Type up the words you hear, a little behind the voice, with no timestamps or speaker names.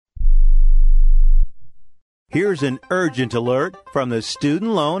Here's an urgent alert from the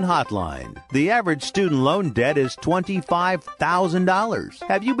Student Loan Hotline. The average student loan debt is $25,000.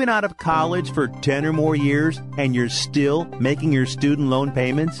 Have you been out of college for 10 or more years and you're still making your student loan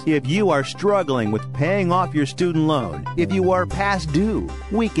payments? If you are struggling with paying off your student loan, if you are past due,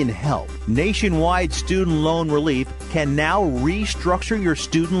 we can help. Nationwide Student Loan Relief can now restructure your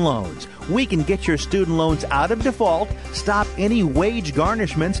student loans. We can get your student loans out of default, stop any wage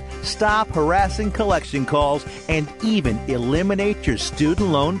garnishments, stop harassing collection calls, and even eliminate your student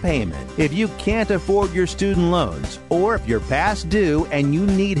loan payment. If you can't afford your student loans, or if you're past due and you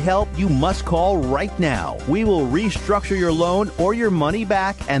need help, you must call right now. We will restructure your loan or your money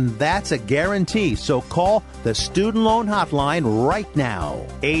back, and that's a guarantee. So call the Student Loan Hotline right now.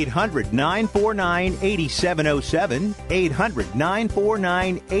 800-949-8707.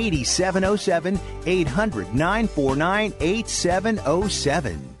 800-949-8707.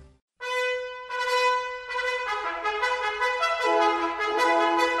 800-949-8707.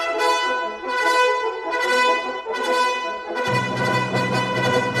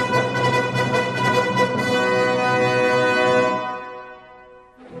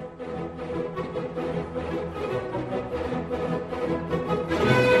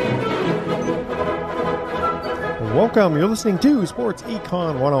 Welcome. You're listening to Sports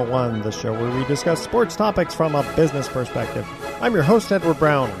Econ 101, the show where we discuss sports topics from a business perspective. I'm your host, Edward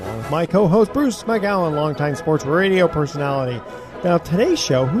Brown, along with my co-host, Bruce McGowan, longtime sports radio personality. Now, today's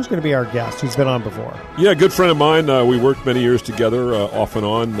show, who's going to be our guest? Who's been on before? Yeah, a good friend of mine. We worked many years together, off and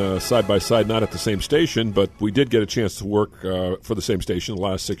on, side by side, not at the same station, but we did get a chance to work for the same station the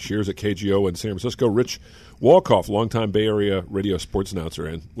last 6 years at KGO in San Francisco. Rich Walkoff, longtime Bay Area radio sports announcer,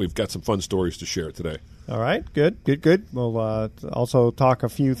 and we've got some fun stories to share today. All right, good. We'll also talk a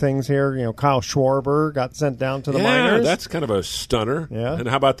few things here. You know, Kyle Schwarber got sent down to the minors. Yeah, that's kind of a stunner. Yeah. And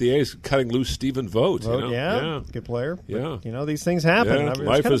how about the A's cutting loose Stephen Vogt? Yeah, good player. Yeah. But, these things happen. Yeah.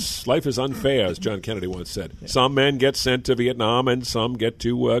 Life is unfair, as John Kennedy once said. Yeah. Some men get sent to Vietnam, and some get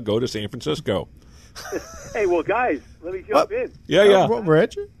to go to San Francisco. Hey, well, guys, let me jump in. Yeah.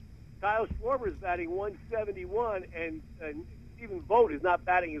 Rich? Kyle Schwarber is batting 171, and Stephen Vogt is not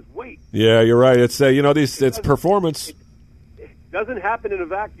batting his weight. Yeah, you're right. It's it's performance. It doesn't happen in a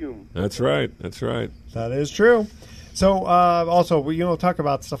vacuum. That's right. That is true. So, also, we talk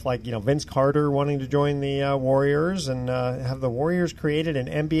about stuff like Vince Carter wanting to join the Warriors, and have the Warriors created an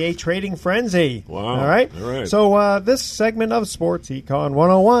NBA trading frenzy. Wow! All right. So, this segment of Sports Econ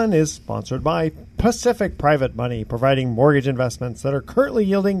 101 is sponsored by Pacific Private Money, providing mortgage investments that are currently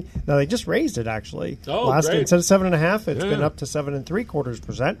yielding. Now, they just raised it actually. Great. Instead of 7.5%, it's been up to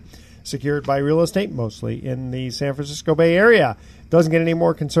 7.75%. Secured by real estate, mostly in the San Francisco Bay Area. Doesn't get any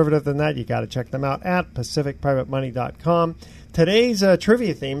more conservative than that. You got to check them out at pacificprivatemoney.com. Today's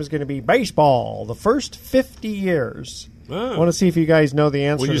trivia theme is going to be baseball, the first 50 years. I want to see if you guys know the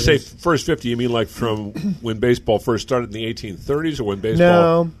answer. When you say first 50, you mean like from when baseball first started in the 1830s, or when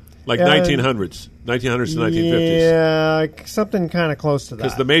baseball? No. Like 1900s to 1950s. Yeah, something kind of close to that.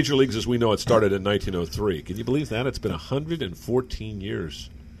 Because the major leagues, as we know it, started in 1903. Can you believe that? It's been 114 years.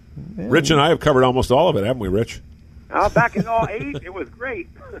 Man. Rich and I have covered almost all of it, haven't we, Rich? Back in 2008, it was great.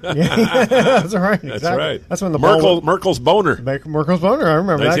 Yeah, that's right. Exactly. That's right. That's when the Merkel's boner. Merkel's boner. I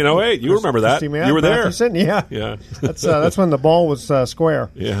remember 1908. You remember that? You were there. Yeah. That's when the ball was square.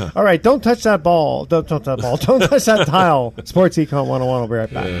 Yeah. All right. Don't touch that ball. Don't touch that ball. Don't touch that tile. Sports Econ 101. We'll be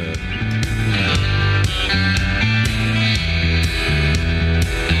right back. Yeah.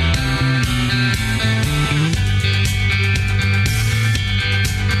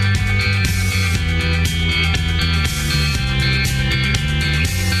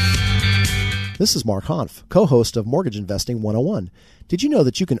 This is Mark Hanf, co-host of Mortgage Investing 101. Did you know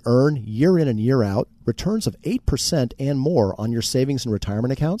that you can earn year in and year out returns of 8% and more on your savings and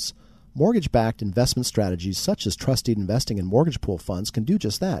retirement accounts? Mortgage-backed investment strategies such as trusted investing and mortgage pool funds can do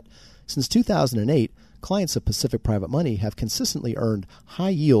just that. Since 2008, clients of Pacific Private Money have consistently earned high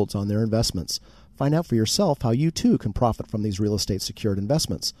yields on their investments. Find out for yourself how you too can profit from these real estate secured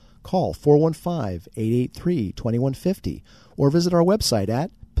investments. Call 415-883-2150 or visit our website at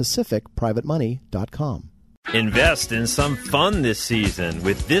pacificprivatemoney.com. Invest in some fun this season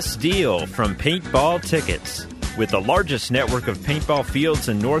with this deal from Paintball Tickets. With the largest network of paintball fields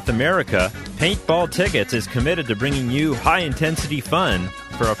in North America, Paintball Tickets is committed to bringing you high-intensity fun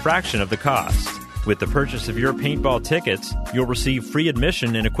for a fraction of the cost. With the purchase of your paintball tickets, you'll receive free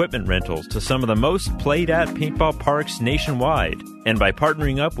admission and equipment rentals to some of the most played-at paintball parks nationwide. And by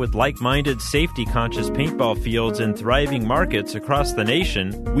partnering up with like-minded, safety-conscious paintball fields in thriving markets across the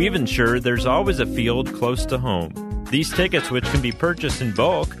nation, we've ensured there's always a field close to home. These tickets, which can be purchased in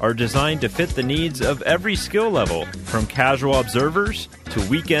bulk, are designed to fit the needs of every skill level, from casual observers to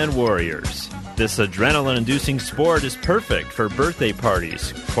weekend warriors. This adrenaline-inducing sport is perfect for birthday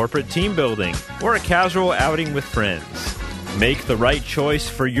parties, corporate team building, or a casual outing with friends. Make the right choice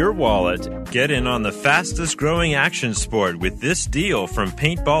for your wallet. Get in on the fastest-growing action sport with this deal from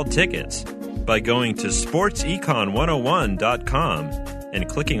Paintball Tickets by going to sportsecon101.com and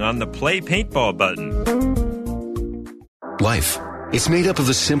clicking on the Play Paintball button. Life. It's made up of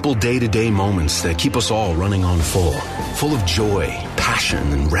the simple day-to-day moments that keep us all running on full of joy,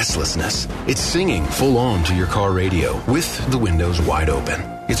 passion, and restlessness. It's singing full on to your car radio with the windows wide open.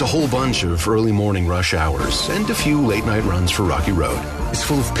 It's a whole bunch of early morning rush hours and a few late night runs for Rocky Road. It's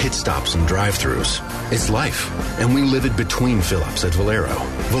full of pit stops and drive-thrus. It's life, and we live it between fill-ups at Valero.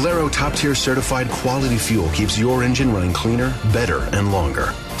 Valero top-tier certified quality fuel keeps your engine running cleaner, better, and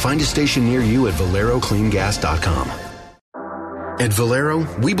longer. Find a station near you at ValeroCleanGas.com. At Valero,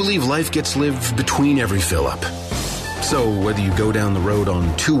 we believe life gets lived between every fill-up. So whether you go down the road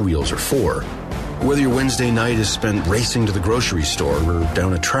on 2 wheels or 4, whether your Wednesday night is spent racing to the grocery store or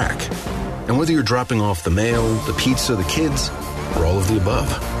down a track, and whether you're dropping off the mail, the pizza, the kids, or all of the above,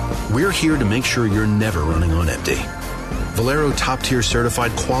 we're here to make sure you're never running on empty. Valero top-tier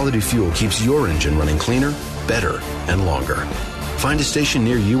certified quality fuel keeps your engine running cleaner, better, and longer. Find a station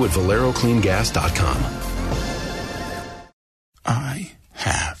near you at ValeroCleanGas.com. I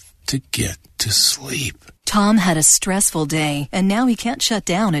have to get to sleep. Tom had a stressful day, and now he can't shut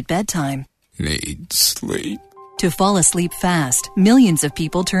down at bedtime. Need sleep. To fall asleep fast, millions of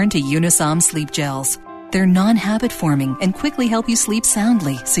people turn to Unisom sleep gels. They're non-habit forming and quickly help you sleep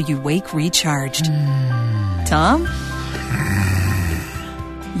soundly so you wake recharged. Tom?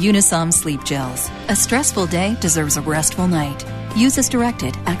 Unisom sleep gels. A stressful day deserves a restful night. Use as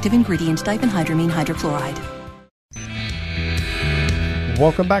directed. Active ingredient diphenhydramine hydrochloride.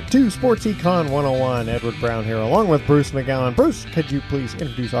 Welcome back to Sports Econ 101. Edward Brown here, along with Bruce McGowan. Bruce, could you please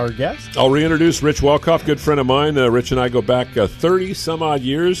introduce our guest? I'll reintroduce Rich Walkoff, good friend of mine. Rich and I go back 30-some-odd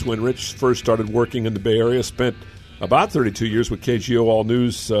years when Rich first started working in the Bay Area, spent about 32 years with KGO All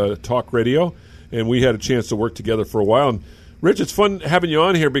News Talk Radio, and we had a chance to work together for a while. And Rich, it's fun having you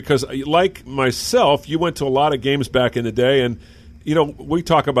on here because, like myself, you went to a lot of games back in the day, and you know, we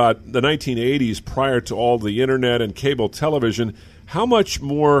talk about the 1980s prior to all the internet and cable television, how much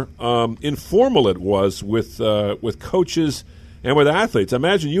more informal it was with coaches and with athletes. I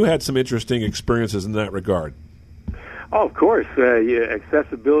imagine you had some interesting experiences in that regard. Oh, of course.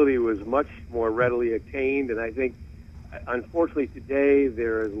 Accessibility was much more readily attained, and I think, unfortunately, today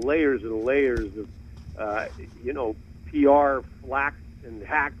there are layers and layers of, PR flacks and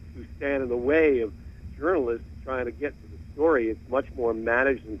hacks who stand in the way of journalists trying to get to the story. It's much more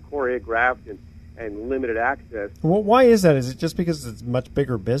managed and choreographed and limited access. Well, why is that? Is it just because it's much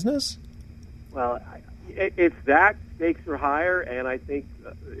bigger business? Well, it's that. Stakes are higher, and I think,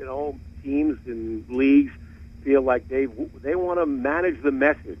 teams and leagues feel like they want to manage the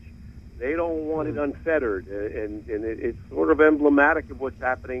message. They don't want it unfettered, and it's sort of emblematic of what's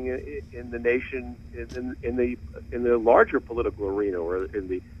happening in the nation, in the larger political arena or in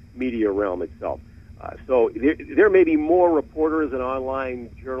the media realm itself. So there may be more reporters and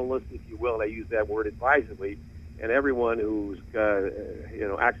online journalists, if you will, and I use that word advisedly, and everyone who's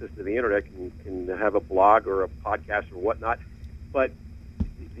access to the internet can have a blog or a podcast or whatnot. But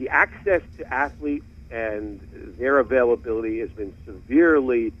the access to athletes and their availability has been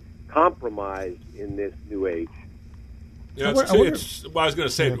severely compromised in this new age. Yeah, I was going to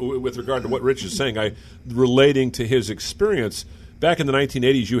say, with regard to what Rich is saying, relating to his experience, back in the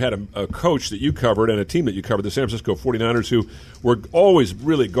 1980s, you had a coach that you covered and a team that you covered, the San Francisco 49ers, who were always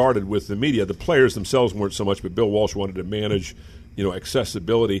really guarded with the media. The players themselves weren't so much, but Bill Walsh wanted to manage,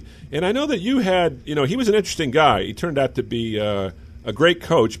 accessibility. And I know that you had, he was an interesting guy. He turned out to be a great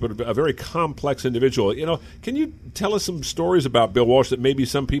coach, but a very complex individual. Can you tell us some stories about Bill Walsh that maybe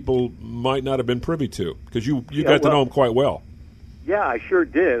some people might not have been privy to? Because you got to know him quite well. Yeah, I sure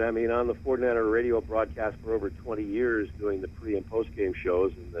did. I mean, on the 49er radio broadcast for over 20 years, doing the pre- and post-game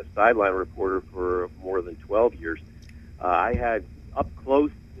shows, and the sideline reporter for more than 12 years. I had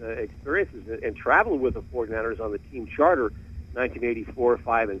up-close experiences and traveling with the 49ers on the team charter 1984,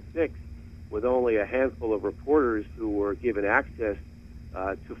 5, and 6, with only a handful of reporters who were given access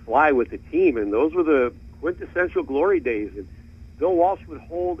to fly with the team. And those were the quintessential glory days. And Bill Walsh would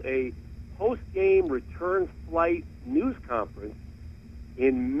hold a post-game return flight news conference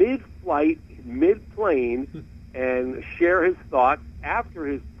in mid-flight, mid-plane, and share his thoughts after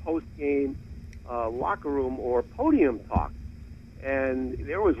his post-game locker room or podium talk. And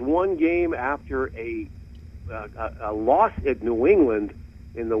there was one game after a a loss at New England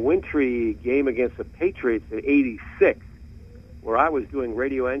in the wintry game against the Patriots in '86, where I was doing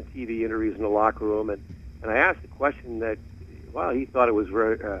radio and TV interviews in the locker room, and I asked a question that, well, he thought it was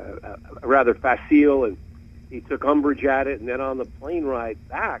rather facile, and he took umbrage at it. And then on the plane ride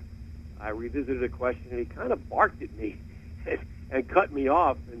back, I revisited a question, and he kind of barked at me and cut me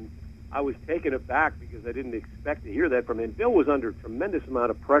off, and I was taken aback because I didn't expect to hear that from him. Bill was under a tremendous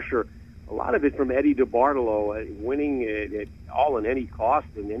amount of pressure, a lot of it from Eddie DeBartolo, winning it all at any cost,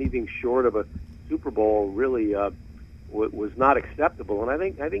 and anything short of a Super Bowl really was not acceptable.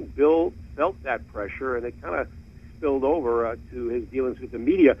 And I think Bill felt that pressure, and it kind of spilled over to his dealings with the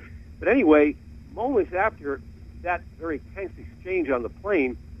media. But anyway, moments after that very tense exchange on the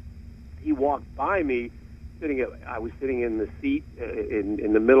plane, he walked by me. I was sitting in the seat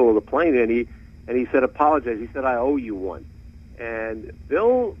in the middle of the plane, and he said, "Apologize." He said, "I owe you one." And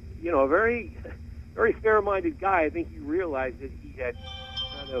Bill, a very, very fair-minded guy, I think he realized that he had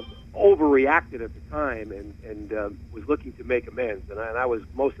kind of overreacted at the time and was looking to make amends, and I was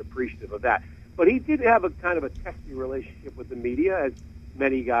most appreciative of that. But he did have a kind of a testy relationship with the media, as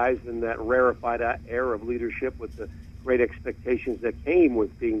many guys in that rarefied era of leadership with the great expectations that came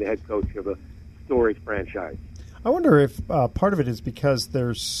with being the head coach of a storied franchise. I wonder if part of it is because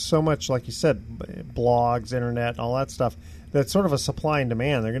there's so much, like you said, blogs, internet, all that stuff, that's sort of a supply and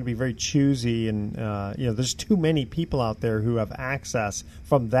demand. They're going to be very choosy, and there's too many people out there who have access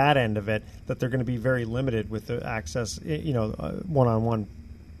from that end of it that they're going to be very limited with the access, one-on-one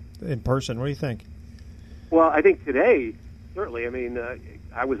in person. What do you think? Well, I think today, certainly. I mean,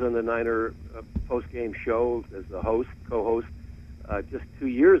 I was on the Niner post-game show as the co-host, just 2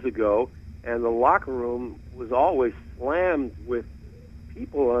 years ago, and the locker room was always slammed with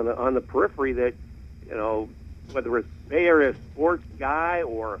people on the periphery that, whether it's Bay Area sports guy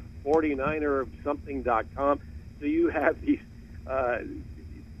or 49er something.com. So you have these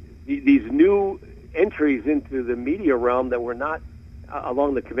new entries into the media realm that were not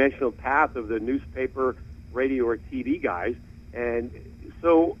along the conventional path of the newspaper, radio, or TV guys. And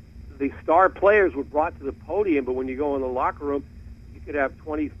so the star players were brought to the podium, but when you go in the locker room, you could have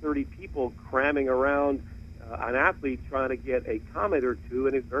 20, 30 people cramming around an athlete trying to get a comment or two,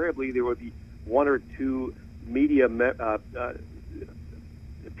 and invariably there would be one or two media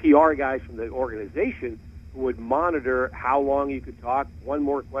PR guys from the organization who would monitor how long you could talk, one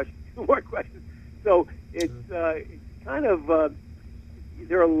more question, two more questions. So it's kind of,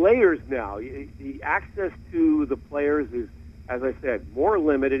 there are layers now. The access to the players is, as I said, more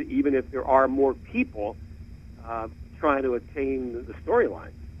limited, even if there are more people trying to attain the storyline.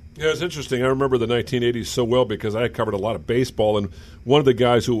 Yeah, it's interesting. I remember the 1980s so well because I covered a lot of baseball, and one of the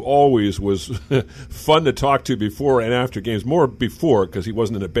guys who always was fun to talk to before and after games, more before because he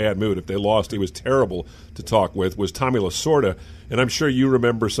wasn't in a bad mood. If they lost, he was terrible to talk with, was Tommy Lasorda, and I'm sure you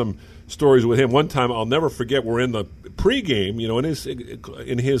remember some stories with him. One time, I'll never forget, we're in the pregame,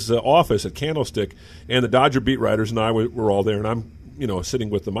 in his office at Candlestick, and the Dodger beat writers and I were all there, and I'm sitting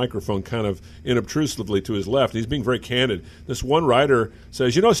with the microphone kind of inobtrusively to his left. He's being very candid. This one writer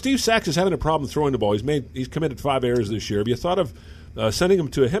says, Steve Sachs is having a problem throwing the ball. He's committed 5 errors this year. Have you thought of sending him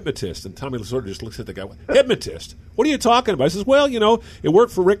to a hypnotist? And Tommy Lasorda just looks at the guy, hypnotist? What are you talking about? He says, well, it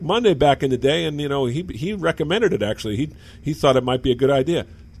worked for Rick Monday back in the day, and, he recommended it, actually. He thought it might be a good idea.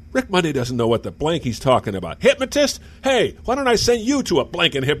 Rick Monday doesn't know what the blank he's talking about. Hypnotist? Hey, why don't I send you to a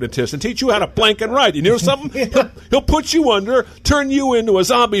blanking hypnotist and teach you how to blank and write? You know something? He'll put you under, turn you into a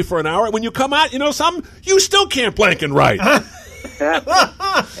zombie for an hour. When you come out, something? You still can't blank and write.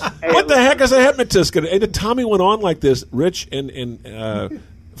 What the heck is a hypnotist going to do? And Tommy went on like this, Rich, and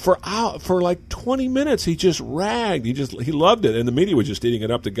for like 20 minutes, he just ragged. He loved it, and the media was just eating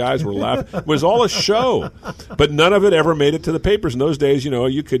it up. The guys were laughing. It was all a show, but none of it ever made it to the papers. In those days,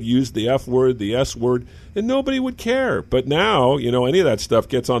 you could use the F word, the S word, and nobody would care. But now, any of that stuff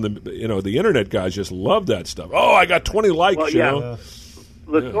gets on the internet. Guys just love that stuff. Oh, I got 20 likes. Well, yeah.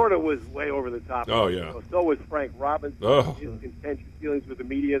 Lasorda was way over the top. Oh, yeah. So was Frank Robinson, his contentious dealings with the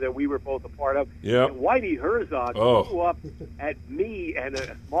media that we were both a part of. Yeah. And Whitey Herzog flew up at me and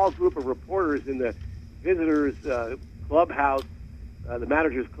a small group of reporters in the visitors' clubhouse, the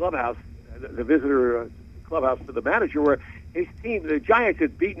manager's clubhouse, the visitor clubhouse for the manager, where his team, the Giants,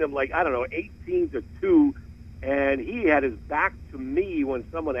 had beaten him 18-2, and he had his back to me when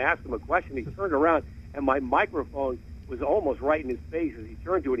someone asked him a question. He turned around, and my microphone was almost right in his face as he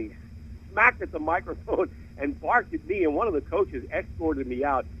turned to it. He smacked at the microphone and barked at me, and one of the coaches escorted me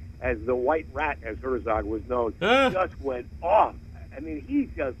out as the White Rat, as Herzog was known. Just went off. I mean, he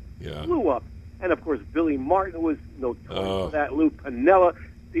just flew up. And, of course, Billy Martin was notorious for that. Lou Piniella.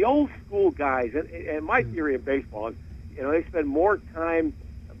 the old school guys, and my theory of baseball is, they spend more time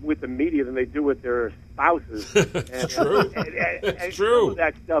with the media than they do with their spouses. It's true. And some of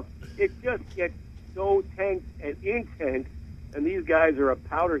that stuff, it just gets so tense and intense, and these guys are a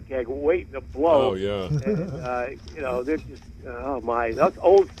powder keg waiting to blow. Oh, yeah. And, they're just, oh, my. That's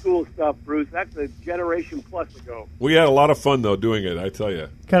old school stuff, Bruce. That's a generation plus ago. We had a lot of fun, though, doing it, I tell you.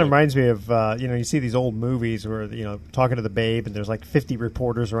 Kind of reminds me of, you see these old movies where, talking to the babe, and there's like 50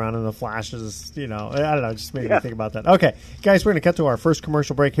 reporters around in the flashes, I don't know, it just made me think about that. Okay, guys, we're going to cut to our first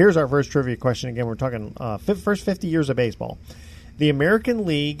commercial break. Here's our first trivia question. Again, we're talking first 50 years of baseball. The American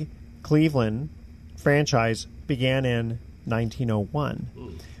League Cleveland franchise began in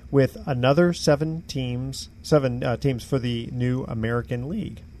 1901 with another seven teams for the new American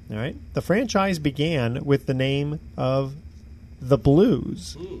League. All right, the franchise began with the name of the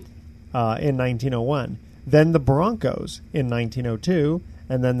Blues in 1901, then the Broncos in 1902,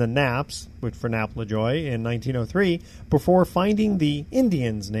 and then the Naps, which for Nap LaJoy, in 1903, before finding the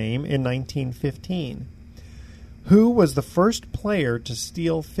Indians name in 1915. Who was the first player to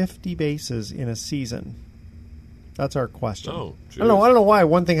steal 50 bases in a season? That's our question. Oh, I don't know why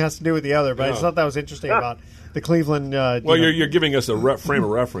one thing has to do with the other, but I just thought that was interesting about the Cleveland. Well, you're giving us a frame of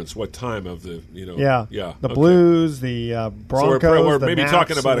reference. What time of the the Blues, the Broncos. So we're the maybe Naps,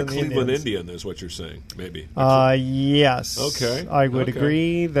 talking about a and the Cleveland Indians. Indian, is what you're saying? Maybe. Yes. Okay. I would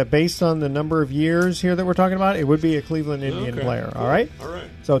agree that based on the number of years here that we're talking about, it would be a Cleveland Indian player. Cool. All right. All right.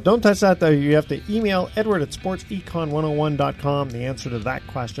 So don't touch that, though. You have to email Edward at sportsecon101.com the answer to that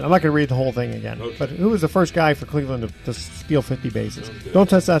question. I'm not going to read the whole thing again. Okay. But who was the first guy for Cleveland to steal 50 bases? Don't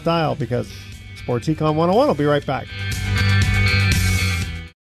touch that dial, because Sports Econ 101 will be right back.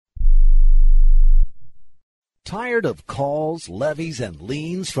 Tired of calls, levies, and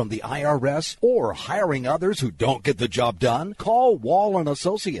liens from the IRS, or hiring others who don't get the job done? Call Wall &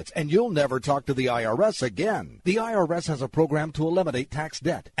 Associates, and you'll never talk to the IRS again. The IRS has a program to eliminate tax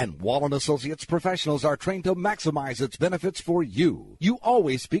debt, and Wall & Associates professionals are trained to maximize its benefits for you. You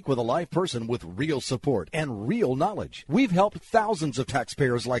always speak with a live person with real support and real knowledge. We've helped thousands of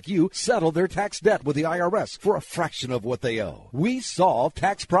taxpayers like you settle their tax debt with the IRS for a fraction of what they owe. We solve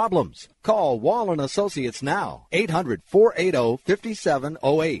tax problems. Call Wall & Associates now,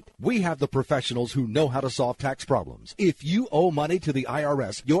 800-480-5708. We have the professionals who know how to solve tax problems. If you owe money to the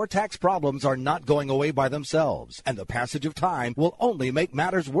IRS, your tax problems are not going away by themselves, and the passage of time will only make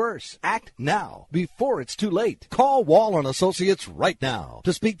matters worse. Act now, before it's too late. Call Wall & Associates right now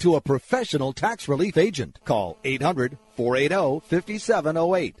to speak to a professional tax relief agent. Call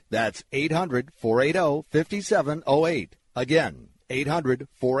 800-480-5708. That's 800-480-5708. Again,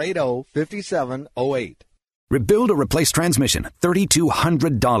 800-480-5708. Rebuild or replace transmission,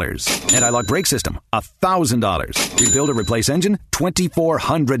 $3,200. Anti-lock brake system, $1,000. Rebuild or replace engine,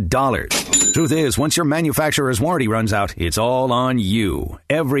 $2,400. Truth is, once your manufacturer's warranty runs out, it's all on you.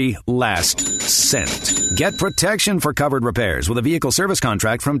 Every last cent. Get protection for covered repairs with a vehicle service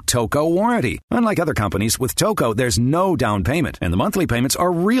contract from Toco Warranty. Unlike other companies, with Toco, there's no down payment, and the monthly payments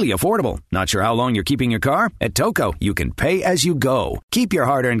are really affordable. Not sure how long you're keeping your car? At Toco, you can pay as you go. Keep your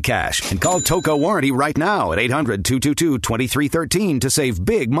hard-earned cash and call Toco Warranty right now at 800-222-2313 to save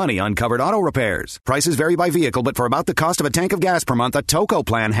big money on covered auto repairs. Prices vary by vehicle, but for about the cost of a tank of gas per month, a Toco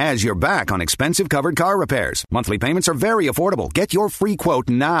plan has your back on expensive covered car repairs. Monthly payments are very affordable. Get your free quote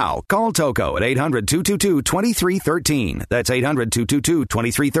now. Call Toco at 800-222-2313. That's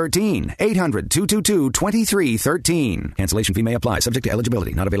 800-222-2313. 800-222-2313. Cancellation fee may apply. Subject to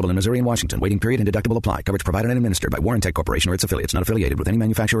eligibility. Not available in Missouri and Washington. Waiting period and deductible apply. Coverage provided and administered by Warrantech Corporation or its affiliates. Not affiliated with any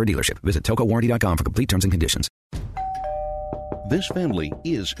manufacturer or dealership. Visit TocoWarranty.com for complete terms and conditions. This family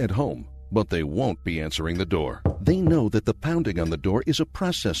is at home, but they won't be answering the door. They know that the pounding on the door is a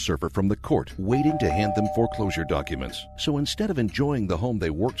process server from the court waiting to hand them foreclosure documents. So instead of enjoying the home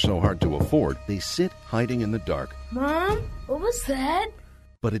they worked so hard to afford, they sit hiding in the dark. Mom, what was that?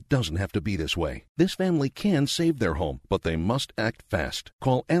 But it doesn't have to be this way. This family can save their home, but they must act fast.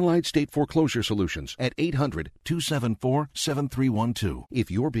 Call Allied State Foreclosure Solutions at 800-274-7312.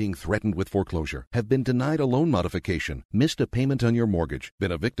 If you're being threatened with foreclosure, have been denied a loan modification, missed a payment on your mortgage,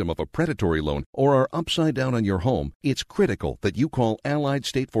 been a victim of a predatory loan, or are upside down on your home, it's critical that you call Allied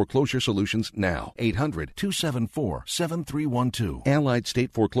State Foreclosure Solutions now. 800-274-7312. Allied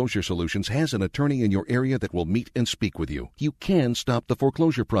State Foreclosure Solutions has an attorney in your area that will meet and speak with you. You can stop the foreclosure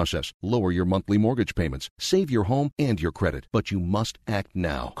foreclosure process, lower your monthly mortgage payments, save your home and your credit. But you must act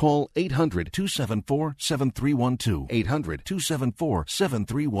now. Call 800-274-7312.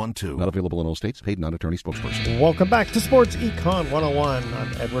 800-274-7312. Not available in all states. Paid non-attorney spokesperson. Welcome back to Sports Econ 101.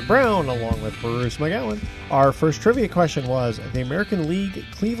 I'm Edward Brown, along with Bruce McGowan. Our first trivia question was, the American League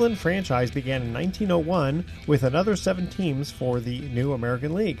Cleveland franchise began in 1901 with another 7 teams for the new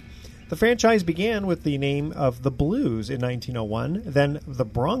American League. The franchise began with the name of the Blues in 1901, then the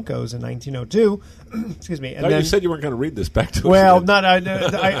Broncos in 1902. Excuse me. And then, you said you weren't going to read this back to us. Well, not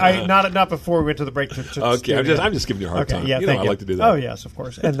before we went to the break. Okay, I'm just giving you a hard time. Yeah, I like to do that. Oh, yes, of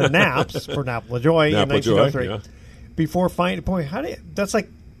course. And the Naps for Nap LaJoy in 1903. Yeah. Before finding, that's like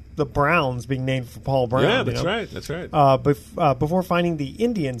the Browns being named for Paul Brown. Yeah, that's right. That's right. Before finding the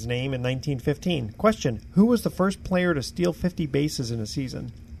Indians' name in 1915. Question: who was the first player to steal 50 bases in a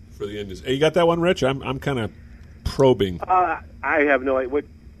season? For the Indians. Hey, you got that one, Rich? I'm kind of probing. I have no idea.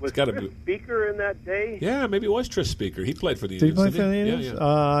 Was Tris Speaker in that day? Yeah, maybe it was Tris Speaker. He played for the Indians. Did he play for the Indians?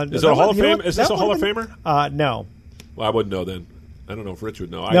 Yeah. Is it a Hall of Fame? Is this a Hall of Famer? No. Well, I wouldn't know then. I don't know if Rich would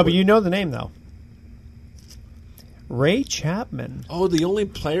know. But you know the name, though. Ray Chapman. Oh, the only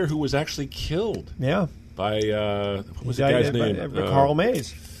player who was actually killed. Yeah. By, what was the guy's name? Carl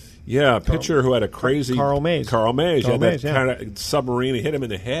Mays. Yeah, a pitcher who had a crazy... Carl Mays. Kind of submarine. He hit him in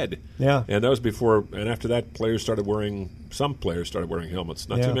the head. Yeah. And that was before... And after that, some players started wearing helmets.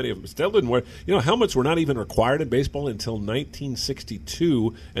 Not too many of them. Still didn't wear... helmets were not even required in baseball until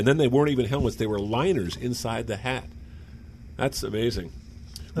 1962. And then they weren't even helmets. They were liners inside the hat. That's amazing.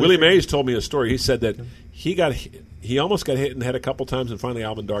 Willie Mays told me a story. He said that he almost got hit in the head a couple times, and finally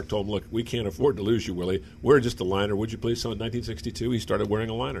Alvin Dark told him, look, we can't afford to lose you, Willie. We're just a liner. Would you please? So in 1962, he started wearing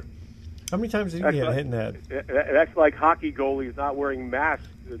a liner. How many times did you get hit in the head? That's like hockey goalies not wearing masks.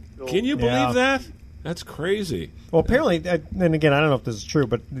 Can you believe that? That's crazy. Well, apparently, and again, I don't know if this is true,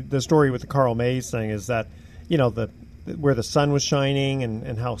 but the story with the Carl Mays thing is that, where the sun was shining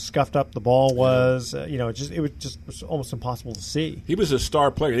and how scuffed up the ball was, it was almost impossible to see. He was a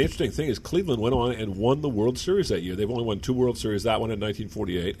star player. The interesting thing is Cleveland went on and won the World Series that year. They've only won 2 World Series, that one in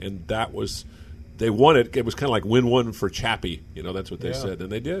 1948, and they won it. It was kind of like win one for Chappie. That's what they said, and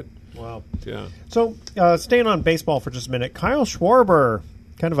they did. Wow. Yeah. So, staying on baseball for just a minute, Kyle Schwarber.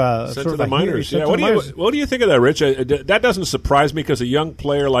 Kind of a sent to the minors. Yeah. What do you think of that, Rich? That doesn't surprise me because a young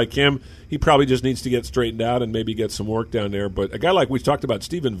player like him, he probably just needs to get straightened out and maybe get some work down there. But a guy like we talked about,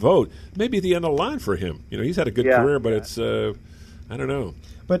 Stephen Vogt, maybe the end of the line for him. He's had a good career, but it's I don't know.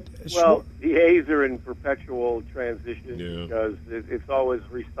 But the A's are in perpetual transition because it's always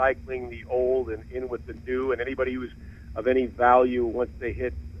recycling the old and in with the new. And anybody who's of any value, once they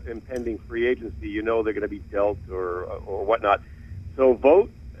hit impending free agency, they're going to be dealt or whatnot. So Vogt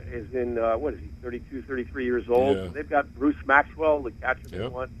is in, 32, 33 years old. Yeah. They've got Bruce Maxwell, the catcher they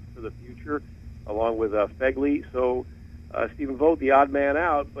want for the future, along with Fegley. So Stephen Vogt, the odd man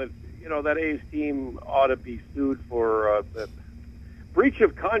out. But, that A's team ought to be sued for breach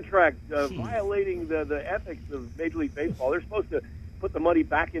of contract, violating the ethics of Major League Baseball. They're supposed to put the money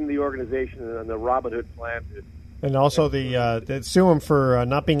back into the organization and the Robin Hood plan to... And also they sue him for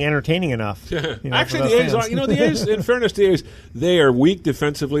not being entertaining enough. Actually, the A's are. The A's. In fairness, the A's, they are weak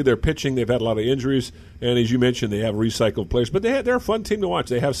defensively. They're pitching. They've had a lot of injuries, and as you mentioned, they have recycled players. But they're a fun team to watch.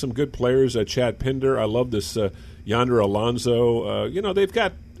 They have some good players. Chad Pinder. I love this Yonder Alonso. They've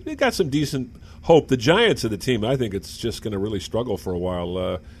got some decent hope. The Giants of the team, I think it's just going to really struggle for a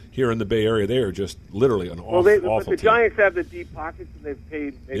while. Here in the Bay Area, they are just literally an awful but the team. Giants have the deep pockets, and they've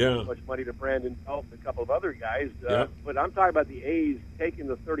paid so much money to Brandon Pelt and a couple of other guys. But I'm talking about the A's taking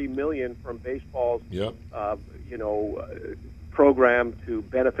the $30 million from baseball's, program to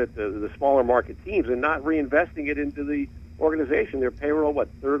benefit the smaller market teams and not reinvesting it into the organization. Their payroll,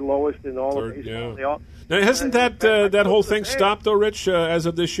 third lowest in all of baseball. Yeah. Now, hasn't that whole thing stopped, though, Rich, as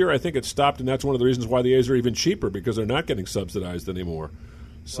of this year? I think it's stopped, and that's one of the reasons why the A's are even cheaper, because they're not getting subsidized anymore.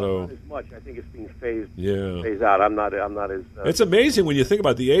 Not as much. I think it's being phased out. I'm not as. It's amazing when you think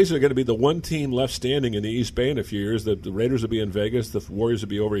about it. The A's are going to be the one team left standing in the East Bay in a few years. The Raiders will be in Vegas. The Warriors will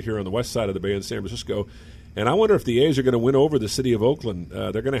be over here on the west side of the Bay in San Francisco. And I wonder if the A's are going to win over the city of Oakland.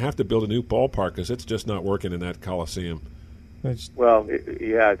 They're going to have to build a new ballpark because it's just not working in that Coliseum. It's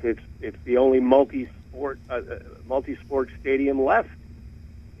the only multi-sport stadium left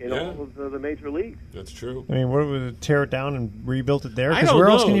in all of the major leagues. That's true. I mean, what would it tear it down and rebuild it there? I don't where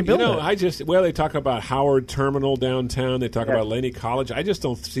know. Else can you build it? They talk about Howard Terminal downtown. They talk about Laney College. I just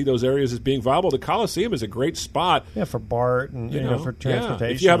don't see those areas as being viable. The Coliseum is a great spot. Yeah, for BART and for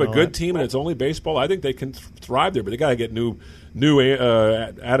transportation. If you have a good team and it's only baseball, I think they can thrive there. But they got to get new new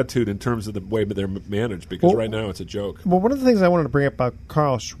attitude in terms of the way they're managed, because right now it's a joke. Well, one of the things I wanted to bring up about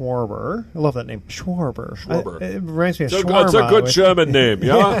Carl Schwarber, I love that name, Schwarber. It reminds me of shawarma. It's a good German name,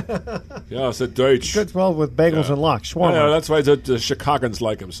 yeah? Yeah, it's a Deutsch. Good, well, with bagels and lox, shawarma. Yeah, that's why the Chicagans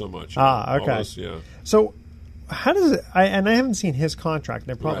like him so much. Okay. Those, yeah. So how does it, and I haven't seen his contract,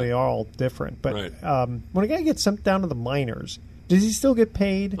 they're probably all different, but when a guy gets sent down to the minors, does he still get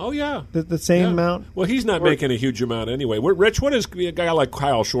paid? Oh, yeah. The same amount? Well, he's not making a huge amount anyway. Rich, what is a guy like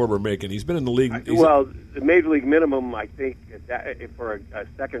Kyle Schwarber making? He's been in the league. The major league minimum, I think, for a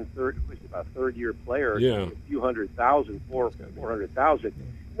third-year player, a few $100,000, $400,000.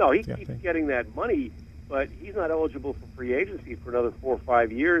 No, he keeps getting that money, but he's not eligible for free agency for another 4 or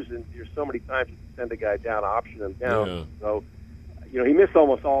 5 years, and there's so many times you can send a guy down, option him down. Yeah. So, he missed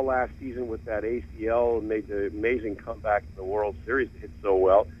almost all last season with that ACL and made the amazing comeback in the World Series that hit so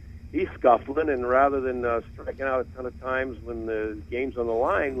well. He's scuffling, and rather than striking out a ton of times when the game's on the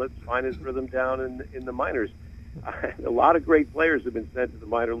line, let's find his rhythm down in the minors. A lot of great players have been sent to the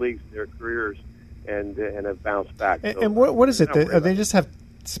minor leagues in their careers and have bounced back. And what is it? They just have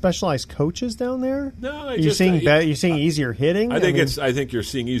specialized coaches down there? No, you're seeing easier hitting. I think you're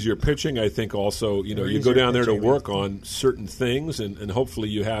seeing easier pitching. I think also you go down there to work on certain things, and hopefully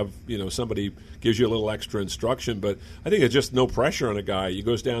you have somebody gives you a little extra instruction. But I think it's just no pressure on a guy. He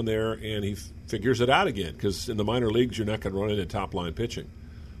goes down there and he figures it out again, because in the minor leagues you're not going to run into top line pitching.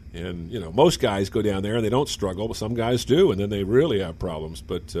 And most guys go down there and they don't struggle, but some guys do, and then they really have problems.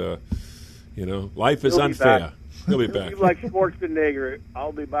 But life is unfair. He'll be back. You like Schwarzenegger?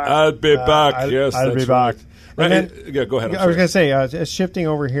 I'll be back. I'll be back. Yes, I'll be back. Right. Then, go ahead. I was going to say, shifting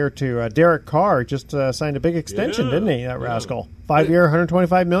over here to Derek Carr, just signed a big extension, didn't he? That rascal, 5-year,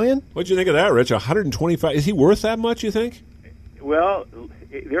 $125 million. What'd you think of that, Rich? 125. Is he worth that much? You think? Well,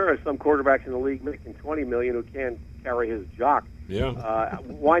 there are some quarterbacks in the league making $20 million who can't carry his jock. Yeah.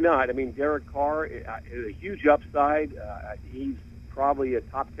 Why not? I mean, Derek Carr is a huge upside. He's probably a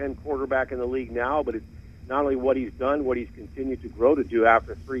top 10 quarterback in the league now, but it's not only what he's done, what he's continued to grow to do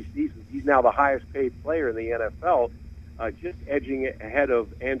after 3 seasons. He's now the highest paid player in the NFL, just edging ahead of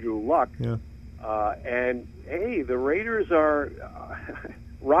Andrew Luck. Yeah. And hey, the Raiders are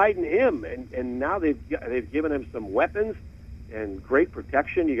riding him, and now they've given him some weapons and great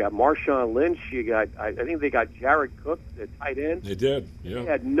protection. You got Marshawn Lynch. I think they got Jared Cook at tight end. They did. Yeah. They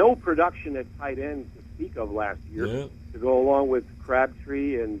had no production at tight end to speak of last year to go along with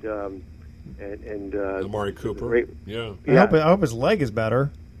Crabtree and Amari Cooper. I hope his leg is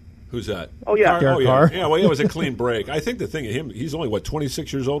better. Who's that? Oh, yeah. Derek Carr. Yeah, well, it was a clean break. I think the thing of him, he's only,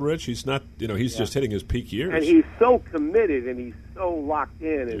 26 years old, Rich? He's not, he's just hitting his peak years. And he's so committed and he's so locked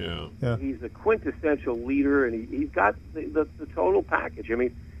in. And he's a quintessential leader, and he's got the total package. I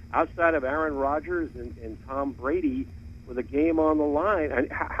mean, outside of Aaron Rodgers and Tom Brady, with a game on the line. And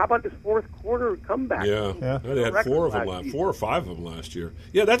how about this fourth quarter comeback? Yeah. They had 4 or 5 of them last year.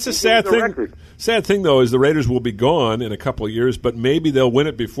 Yeah, that's a sad thing. Sad thing, though, is the Raiders will be gone in a couple of years, but maybe they'll win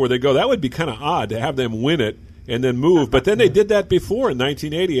it before they go. That would be kind of odd to have them win it and then move. But then they did that before in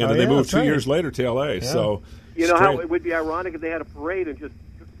 1980, and then they moved 2 years later to L.A. Yeah. So how it would be ironic if they had a parade and just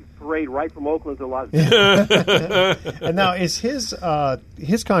parade right from Oakland to Las Vegas. And now, is his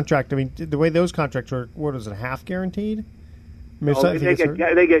contract, I mean, the way those contracts are, what is it, half guaranteed? I mean,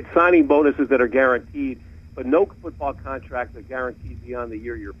 they get signing bonuses that are guaranteed, but no football contracts are guaranteed beyond the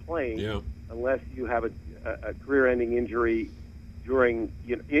year you're playing unless you have a career-ending injury during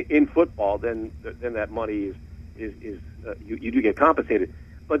in football. Then that money is you do get compensated.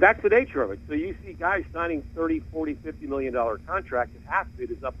 But that's the nature of it. So you see guys signing $30, $40, $50 million contracts, and half of it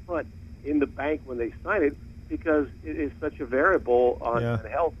is up front in the bank when they sign it, because it is such a variable on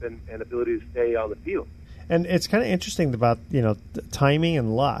health and ability to stay on the field. And it's kind of interesting about, timing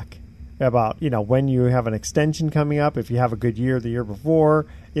and luck, about, when you have an extension coming up, if you have a good year the year before,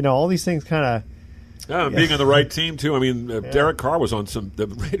 all these things kind of... being on the right team, too. I mean, Derek Carr was on the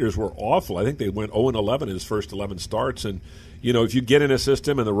Raiders were awful. I think they went 0-11 in his first 11 starts. And, if you get in a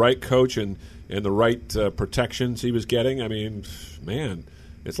system and the right coach and the right protections he was getting, I mean, man...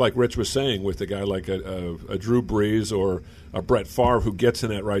 It's like Rich was saying with a guy like a Drew Brees or a Brett Favre who gets in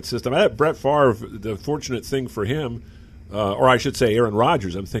that right system. Brett Favre, the fortunate thing for him, or I should say Aaron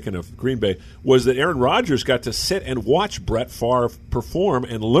Rodgers, I'm thinking of Green Bay, was that Aaron Rodgers got to sit and watch Brett Favre perform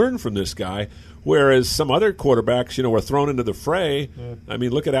and learn from this guy, whereas some other quarterbacks, were thrown into the fray. Yeah. I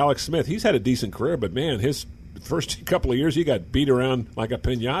mean, look at Alex Smith. He's had a decent career, but, man, his first couple of years he got beat around like a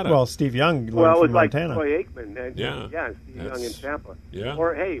piñata. Well, Steve Young learned it was from like Montana. Troy Aikman. And Steve Young in Tampa. Yeah.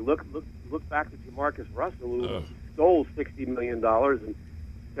 Or, hey, look back to Jamarcus Russell, who stole $60 million and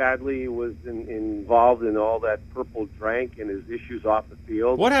sadly was involved in all that purple drank and his issues off the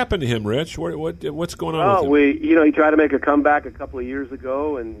field. What happened to him, Rich? What's going on with him? He tried to make a comeback a couple of years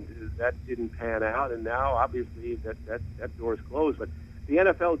ago, and that didn't pan out. And now, obviously, that door's closed. But the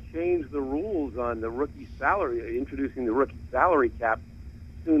NFL changed the rules on the rookie salary, introducing the rookie salary cap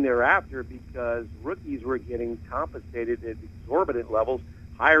soon thereafter, because rookies were getting compensated at exorbitant levels,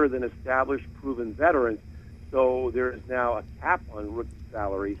 higher than established, proven veterans. So there is now a cap on rookie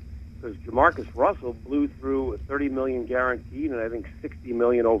salaries, because Jamarcus Russell blew through $30 million guaranteed, and I think $60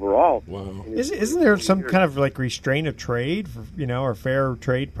 million overall. Wow! Isn't there some kind of like restraint of trade, for, or fair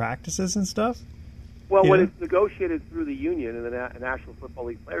trade practices and stuff? Well, when it's negotiated through the union, and the National Football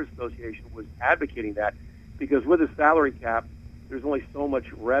League Players Association was advocating that, because with a salary cap, there's only so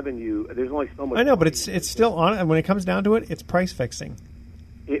much revenue. There's only so much. I know, but it's still on. And when it comes down to it, it's price fixing.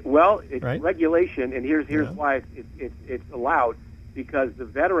 It's right? regulation, and here's why it's allowed, because the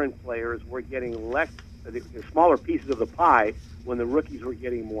veteran players were getting less, the smaller pieces of the pie, when the rookies were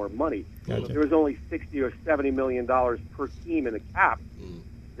getting more money. Gotcha. If there was only $60 or $70 million per team in the cap,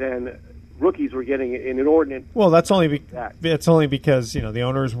 then rookies were getting an inordinate. Well, that's only because the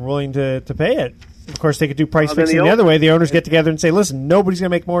owners were willing to pay it. Of course, they could do price fixing the other way. The owners get together and say, "Listen, nobody's going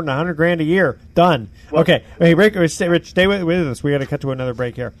to make more than $100,000 a year. Done." Well, okay, Rich, stay with us. We got to cut to another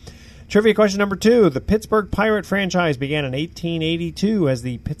break here. Trivia question number 2: The Pittsburgh Pirate franchise began in 1882 as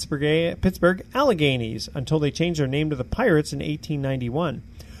the Pittsburgh Alleghenies until they changed their name to the Pirates in 1891.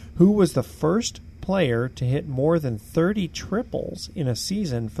 Who was the first player to hit more than 30 triples in a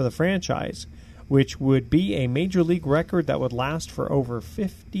season for the franchise, which would be a major league record that would last for over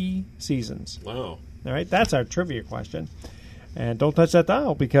 50 seasons? Wow. All right, that's our trivia question. And don't touch that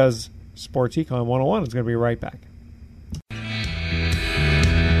dial, because Sports Econ 101 is going to be right back.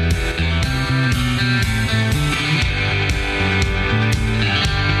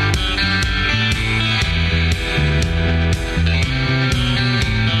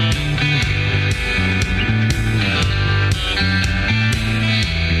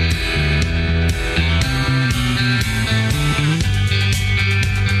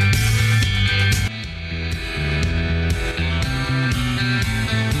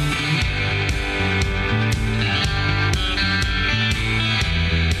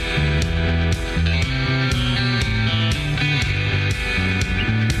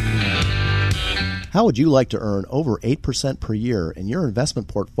 How would you like to earn over 8% per year in your investment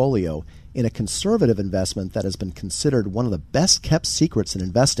portfolio in a conservative investment that has been considered one of the best-kept secrets in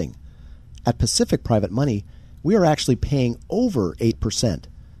investing? At Pacific Private Money, we are actually paying over 8%.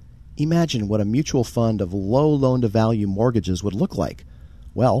 Imagine what a mutual fund of low loan-to-value mortgages would look like.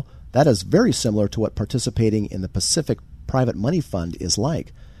 Well, that is very similar to what participating in the Pacific Private Money Fund is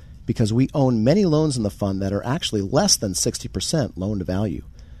like, because we own many loans in the fund that are actually less than 60% loan-to-value.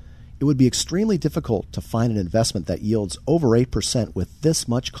 It would be extremely difficult to find an investment that yields over 8% with this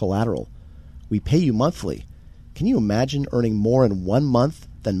much collateral. We pay you monthly. Can you imagine earning more in 1 month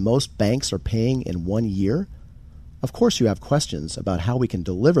than most banks are paying in 1 year? Of course you have questions about how we can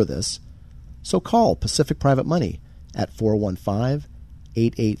deliver this, so call Pacific Private Money at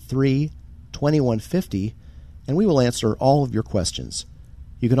 415-883-2150, and we will answer all of your questions.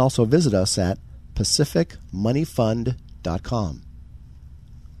 You can also visit us at pacificmoneyfund.com.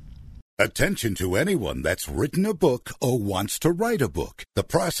 Attention to anyone that's written a book or wants to write a book. The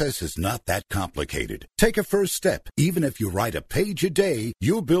process is not that complicated. Take a first step. Even if you write a page a day,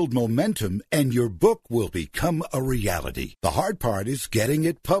 you'll build momentum and your book will become a reality. The hard part is getting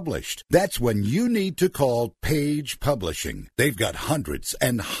it published. That's when you need to call Page Publishing. They've got hundreds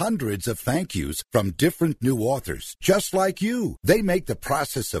and hundreds of thank yous from different new authors, just like you. They make the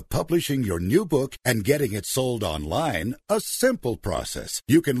process of publishing your new book and getting it sold online a simple process.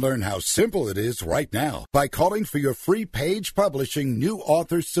 You can learn how simple it is right now by calling for your free Page Publishing New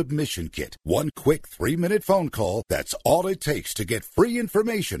Author Submission Kit. One quick 3-minute phone call, that's all it takes to get free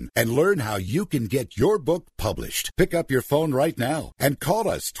information and learn how you can get your book published. Pick up your phone right now and call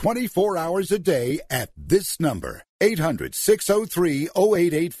us 24 hours a day at this number.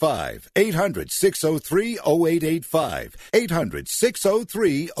 800-603-0885. 800-603-0885.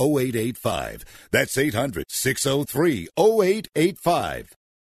 800-603-0885. That's 800-603-0885.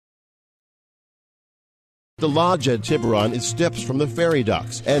 The Lodge at Tiburon is steps from the ferry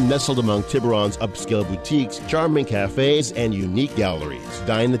docks and nestled among Tiburon's upscale boutiques, charming cafes, and unique galleries.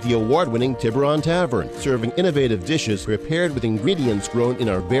 Dine at the award-winning Tiburon Tavern, serving innovative dishes prepared with ingredients grown in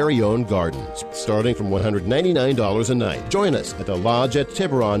our very own gardens, starting from $199 a night. Join us at the Lodge at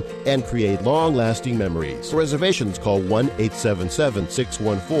Tiburon and create long-lasting memories. For reservations, call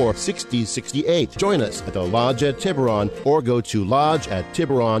 1-877-614-6068. Join us at the Lodge at Tiburon or go to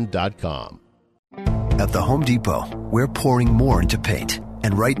lodgeattiburon.com. At the Home Depot, we're pouring more into paint.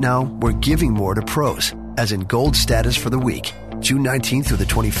 And right now, we're giving more to pros, as in gold status for the week. June 19th through the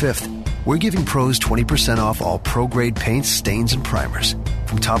 25th, we're giving pros 20% off all pro-grade paints, stains, and primers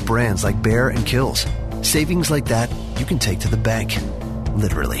from top brands like Behr and Kills. Savings like that you can take to the bank.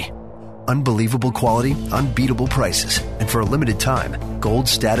 Literally. Unbelievable quality, unbeatable prices. And for a limited time, gold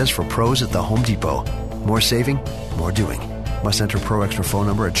status for pros at the Home Depot. More saving, more doing. Must enter Pro Extra phone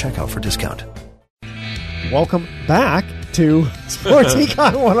number at checkout for discount. Welcome back to Sports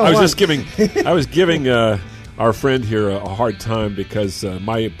Econ 101. I was giving our friend here a hard time because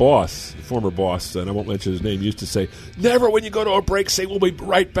my boss, former boss, and I won't mention his name, used to say, never when you go to a break say we'll be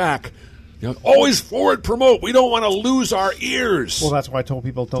right back. You know, always forward promote. We don't want to lose our ears. Well, that's why I told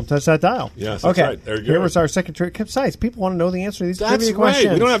people don't touch that dial. Yes, that's okay. right. There you go. Here was our second trick. Besides, people want to know the answer to these that's trivia right.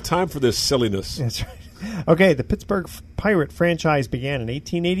 questions. We don't have time for this silliness. That's right. Okay, the Pittsburgh Pirate franchise began in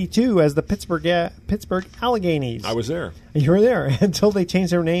 1882 as the Pittsburgh Alleghenies. I was there. You were there until they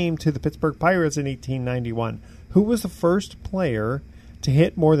changed their name to the Pittsburgh Pirates in 1891. Who was the first player to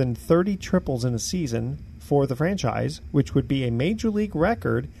hit more than 30 triples in a season for the franchise, which would be a major league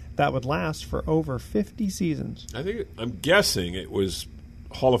record that would last for over 50 seasons? I'm guessing it was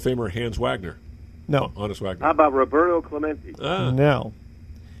Hall of Famer Hans Wagner. No. Honest Wagner. How about Roberto Clemente? No.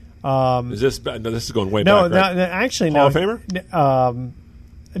 This is going way back, right? No, actually, Hall no. of Famer?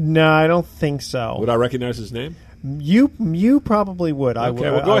 No, I don't think so. Would I recognize his name? You probably would. Okay, I would.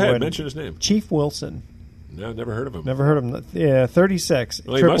 Well, go ahead. Mention his name. Chief Wilson. No, never heard of him. Never heard of him. 36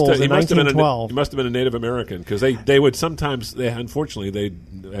 well, triples in 1912. He must have been a Native American because they would sometimes, unfortunately, they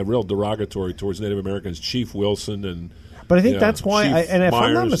have real derogatory towards Native Americans. Chief Wilson and. But I think that's why. And if Myers,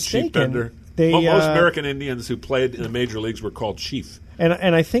 I'm not mistaken, most American Indians who played in the major leagues were called chief.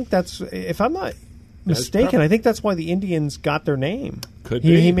 And I think that's, if I'm not mistaken, I think that's why the Indians got their name. Could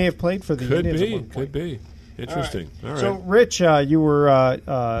be. He may have played for the Indians at one point. Could be. Interesting. All right. So, Rich, you were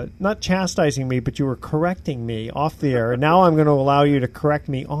not chastising me, but you were correcting me off the air. And now I'm going to allow you to correct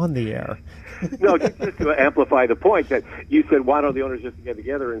me on the air. No, just to amplify the point that you said, why don't the owners just get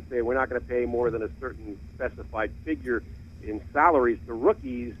together and say we're not going to pay more than a certain specified figure in salaries to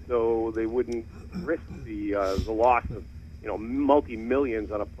rookies, so they wouldn't risk the loss of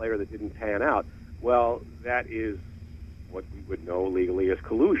multi-millions on a player that didn't pan out. Well, that is what we would know legally as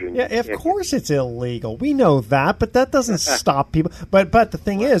collusion. Yeah, of course it's illegal. We know that, but that doesn't stop people. But the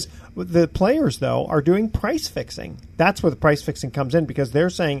thing is, the players, though, are doing price fixing. That's where the price fixing comes in because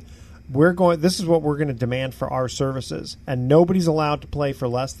they're saying, this is what we're going to demand for our services, and nobody's allowed to play for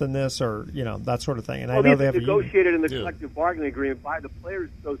less than this, or that sort of thing. And I know they have negotiated in the collective bargaining agreement by the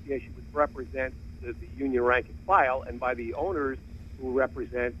Players Association, which represents the union rank and file, and by the owners who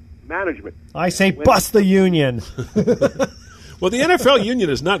represent management. I say bust the union. Well, the NFL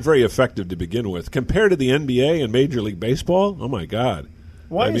union is not very effective to begin with compared to the NBA and Major League Baseball. Oh my God!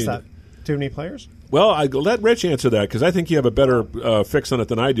 Why is that? Too many players? Well, I let Rich answer that because I think you have a better fix on it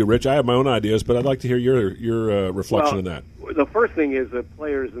than I do, Rich. I have my own ideas, but I'd like to hear your reflection on that. The first thing is that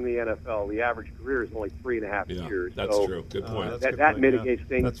players in the NFL, the average career is only 3.5 years. That's true. Good point. That mitigates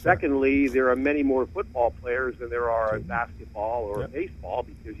things. Secondly, there are many more football players than there are in basketball or baseball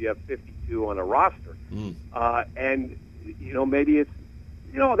because you have 52 on a roster. And, maybe it's,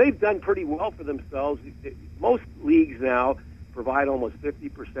 they've done pretty well for themselves. Most leagues now provide almost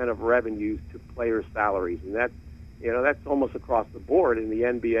 50% of revenues to players' salaries, and that's almost across the board in the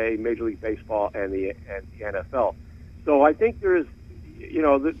NBA, Major League Baseball, and the NFL. So I think there's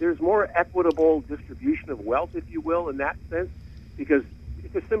more equitable distribution of wealth, if you will, in that sense, because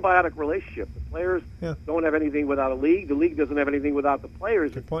it's a symbiotic relationship. The players don't have anything without a league. The league doesn't have anything without the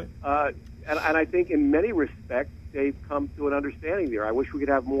players. Good point. And I think in many respects they've come to an understanding there. I wish we could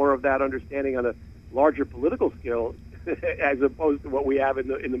have more of that understanding on a larger political scale as opposed to what we have in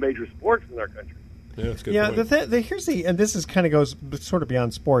the major sports in our country. Yeah, that's a good point. Here's and this is kind of goes sort of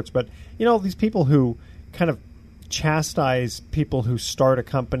beyond sports, but these people who kind of chastise people who start a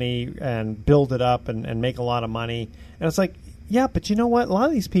company and build it up and make a lot of money, and it's like, yeah, but you know what? A lot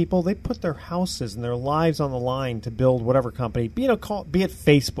of these people, they put their houses and their lives on the line to build whatever company, be it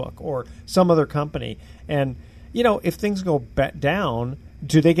Facebook or some other company, and if things go down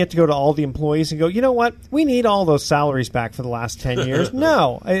do they get to go to all the employees and go, you know what, we need all those salaries back for the last 10 years?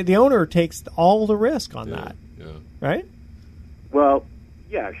 No. The owner takes all the risk on that. Yeah. Right? Well,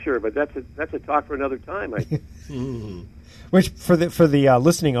 yeah, sure, but that's a talk for another time, I think. Which, for the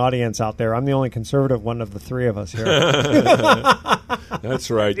listening audience out there, I'm the only conservative one of the three of us here. That's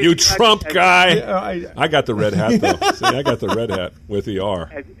right. You Trump guy. I got the red hat, though. See, I got the red hat with the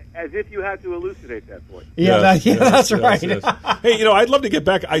R. As if you had to elucidate that point. Yeah, that's right. Yes. Hey, I'd love to get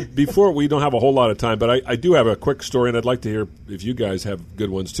back. Before, we don't have a whole lot of time, but I do have a quick story, and I'd like to hear if you guys have good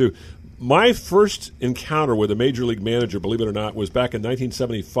ones, too. My first encounter with a major league manager, believe it or not, was back in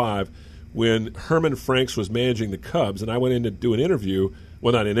 1975 when Herman Franks was managing the Cubs, and I went in to do an interview.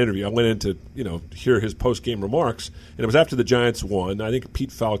 Well, not an interview. I went in to hear his post-game remarks, and it was after the Giants won. I think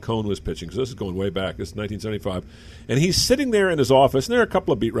Pete Falcone was pitching, so this is going way back. This is 1975. And he's sitting there in his office, and there are a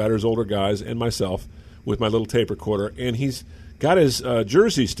couple of beat writers, older guys, and myself with my little tape recorder, and he's got his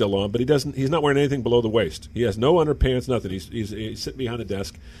jersey still on, but he's not wearing anything below the waist. He has no underpants, nothing. He's sitting behind the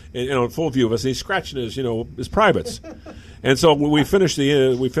desk, and in full view of us, and he's scratching his privates. And so when we finished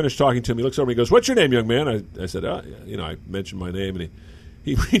talking to him, he looks over and he goes, "What's your name, young man?" I said, I mentioned my name, and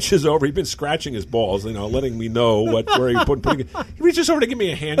he reaches over. He'd been scratching his balls, letting me know where he putting. He reaches over to give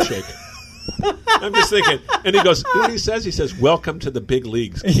me a handshake. I'm just thinking, and he goes, you know what he says? He says, "Welcome to the big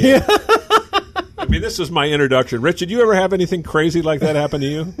leagues, kid." Yeah. I mean, this was my introduction. Rich, did you ever have anything crazy like that happen to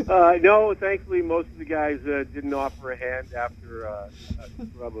you? No, thankfully, most of the guys didn't offer a hand after a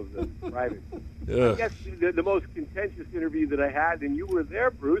scrub of the private. I guess the most contentious interview that I had, and you were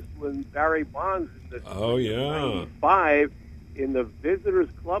there, Bruce, when Barry Bonds in the 95 in the visitors'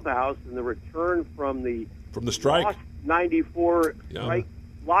 clubhouse in the return from the strike 94 strike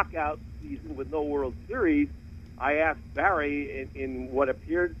lockout season with no World Series. I asked Barry in what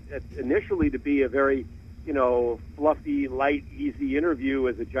appeared initially to be a very, fluffy, light, easy interview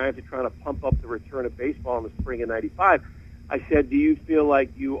as the Giants are trying to pump up the return of baseball in the spring of '95. I said, "Do you feel like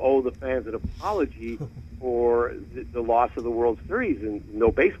you owe the fans an apology for the loss of the World Series and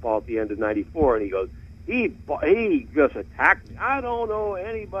no baseball at the end of '94?" And he goes, he just attacked me. "I don't owe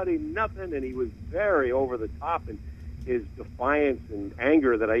anybody nothing," and he was very over the top in his defiance and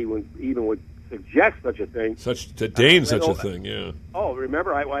anger that I even would suggest such a thing. To deign such a thing, yeah. Oh,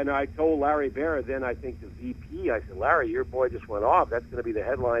 remember, I told Larry Barrett, then I think the VP, I said, "Larry, your boy just went off. That's going to be the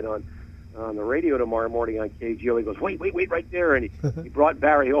headline on the radio tomorrow morning on KGO." He goes, wait right there. And he brought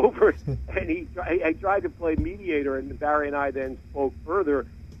Barry over, and I tried to play mediator, and Barry and I then spoke further,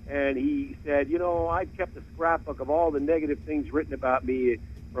 and he said, I kept a scrapbook of all the negative things written about me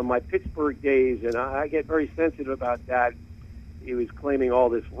from my Pittsburgh days, and I get very sensitive about that. He was claiming all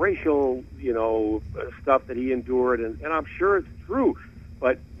this racial, stuff that he endured, and I'm sure it's true.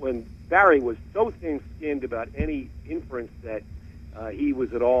 But when Barry was so thin-skinned about any inference that he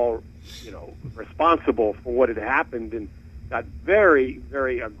was at all, responsible for what had happened, and got very,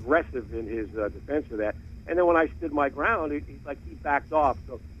 very aggressive in his defense of that. And then when I stood my ground, he backed off.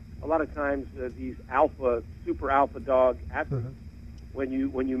 So a lot of times these super alpha dog athletes, when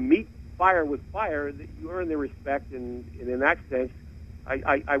you meet fire with fire, that you earn their respect, and in that sense,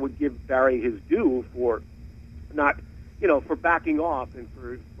 I would give Barry his due for not, for backing off and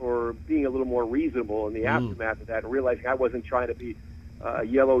for being a little more reasonable in the aftermath of that, and realizing I wasn't trying to be a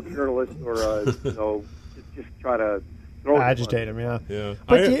yellow journalist or just try to agitate him. Yeah.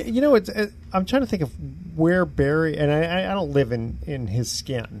 But I'm trying to think of where Barry, and I don't live in his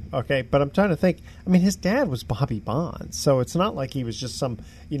skin, okay, but I'm trying to think. I mean, his dad was Bobby Bonds, so it's not like he was just some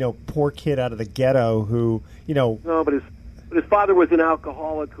poor kid out of the ghetto who No, but his father was an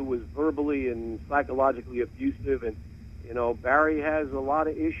alcoholic who was verbally and psychologically abusive, and Barry has a lot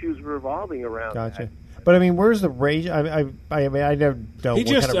of issues revolving around that. But I mean, where's the rage? I never know.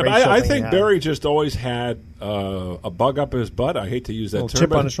 I think Barry just always had a bug up his butt. I hate to use that term.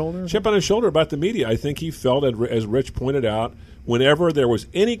 Chip on his shoulder. Chip on his shoulder about the media. I think he felt, as Rich pointed out, whenever there was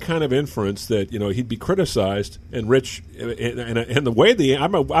any kind of inference that he'd be criticized, and Rich and the way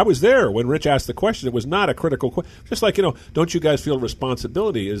I was there when Rich asked the question. It was not a critical question. Just like don't you guys feel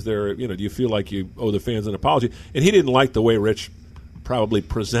responsibility? Is there do you feel like you owe the fans an apology? And he didn't like the way Rich probably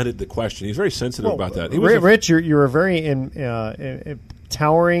presented the question. He's very sensitive about that. Rich, you're a very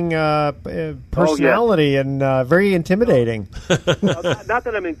towering personality and very intimidating. Not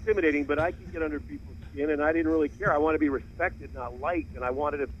that I'm intimidating, but I can get under people's skin, and I didn't really care. I want to be respected, not liked, and I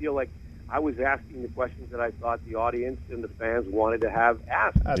wanted to feel like I was asking the questions that I thought the audience and the fans wanted to have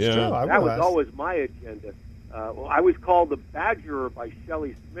asked. That's true. That was always my agenda. I was called the Badgerer by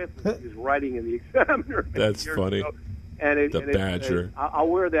Shelley Smith when he was writing in the Examiner. That's funny. Ago. The Badger. I'll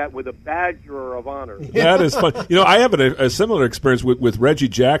wear that with a Badger of honor. That is fun. I have a similar experience with Reggie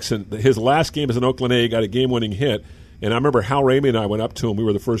Jackson. His last game as an Oakland A, got a game-winning hit. And I remember Hal Ramey and I went up to him. We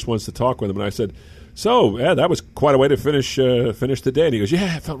were the first ones to talk with him. And I said, so, yeah, that was quite a way to finish the day. And he goes,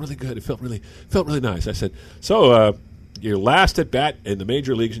 yeah, it felt really good. It felt really nice. I said, so your last at bat in the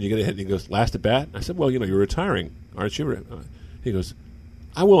major leagues and you get a hit. And he goes, last at bat? I said, well, you're retiring, aren't you? He goes,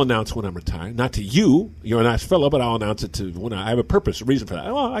 I will announce when I'm retiring. Not to you. You're a nice fellow, but I'll announce it to when I have a purpose, a reason for that.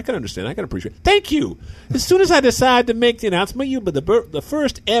 Oh, I can understand. I can appreciate it. Thank you. As soon as I decide to make the announcement, you'll be the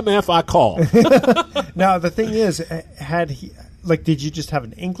first MF I call. Now, the thing is, did you just have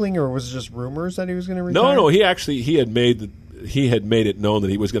an inkling, or was it just rumors that he was going to retire? No. He had made it known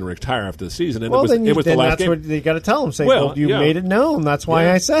that he was going to retire after the season, and it was the last game. What you got to tell him. Say, you made it known. That's why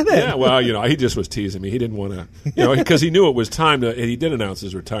I said it. Yeah, well, he just was teasing me. He didn't want to, because he knew it was time to. And he did announce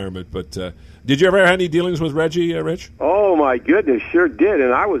his retirement. But did you ever have any dealings with Reggie, Rich? Oh my goodness, sure did.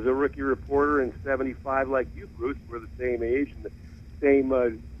 And I was a rookie reporter in '75, like you, Bruce. We're the same age and the same,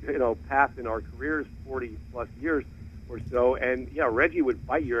 path in our careers, 40 plus years or so. And Reggie would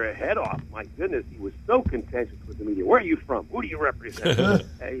bite your head off. My goodness, he was so contentious with the media. Where are you from? Who do you represent?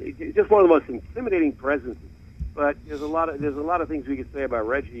 Just one of the most intimidating presences. But there's a lot of things we could say about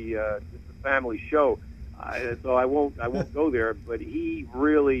Reggie. It's a family show, so I won't go there. But he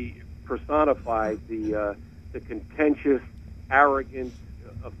really personified the contentious, arrogant,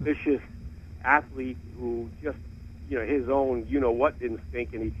 vicious athlete who just his own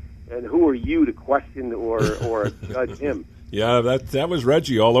instinct, and who are you to question or judge him? Yeah, that was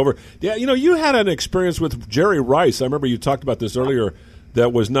Reggie all over. Yeah, you had an experience with Jerry Rice. I remember you talked about this earlier.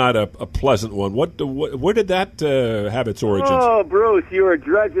 That was not a pleasant one. Where did that have its origins? Oh, Bruce, you are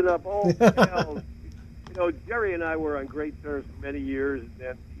dredging up old tales. Jerry and I were on great terms for many years, and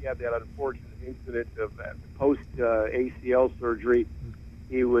then he had that unfortunate incident of post ACL surgery.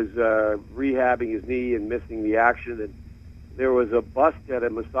 He was rehabbing his knee and missing the action, and there was a bust at a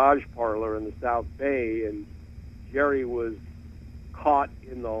massage parlor in the South Bay, and Jerry was caught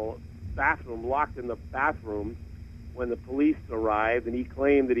in the bathroom, locked in the bathroom, when the police arrived, and he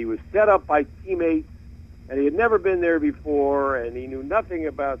claimed that he was set up by teammates, and he had never been there before, and he knew nothing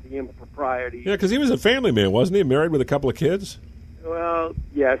about the impropriety. Yeah, because he was a family man, wasn't he? Married with a couple of kids? Well,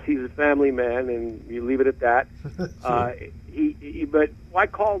 yes, he's a family man, and you leave it at that. But I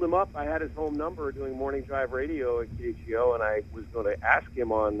called him up. I had his home number doing morning drive radio at KGO, and I was going to ask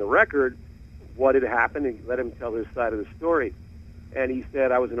him on the record what had happened and let him tell his side of the story. And he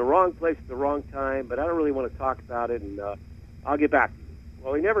said, I was in the wrong place at the wrong time, but I don't really want to talk about it, and I'll get back to you.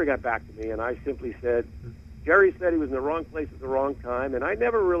 Well, he never got back to me, and I simply said, Jerry said he was in the wrong place at the wrong time, and I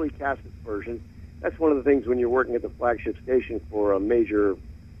never really cast aspersions. That's one of the things when you're working at the flagship station for a major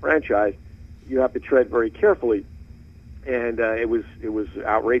franchise, you have to tread very carefully. And it was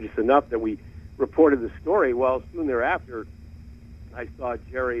outrageous enough that we reported the story. Well, soon thereafter, I saw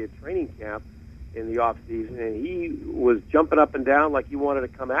Jerry at training camp in the off season, and he was jumping up and down like he wanted to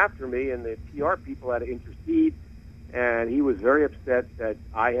come after me, and the PR people had to intercede, and he was very upset that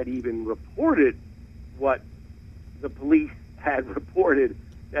I had even reported what the police had reported,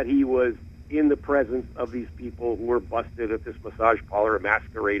 that he was in the presence of these people who were busted at this massage parlor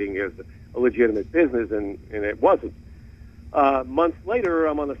masquerading as a legitimate business, and it wasn't. Months later,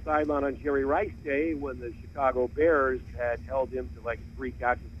 I'm on the sideline on Jerry Rice Day when the Chicago Bears had held him to like 3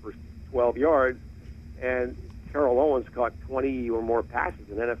 catches for 12 yards, and Terrell Owens caught 20 or more passes,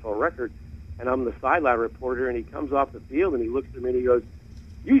 an NFL record, and I'm the sideline reporter, and he comes off the field, and he looks at me, and he goes,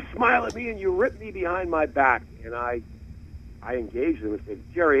 you smile at me, and you rip me behind my back. And I engaged him and said,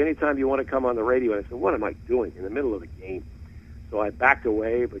 Jerry, anytime you want to come on the radio. And I said, what am I doing in the middle of the game? So I backed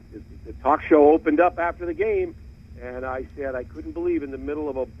away, but the talk show opened up after the game, and I said I couldn't believe in the middle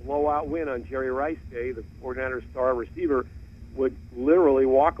of a blowout win on Jerry Rice Day, the 49ers star receiver would literally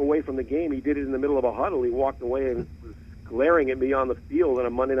walk away from the game. He did it in the middle of a huddle. He walked away and was glaring at me on the field in a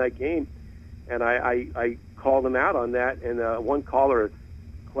Monday night game, and I called him out on that, and one caller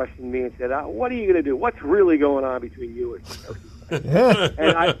questioned me and said, what are you going to do? What's really going on between you and Jerry?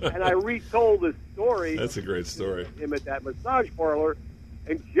 and I retold the story. That's a great story. Him at that massage parlor,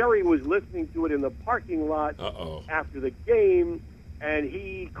 and Jerry was listening to it in the parking lot after the game, and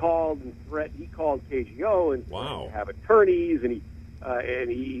he called and threatened. He called KGO and wow. have attorneys, and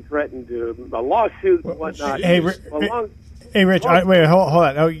he threatened a lawsuit and whatnot. Hey, Rich, wait, hold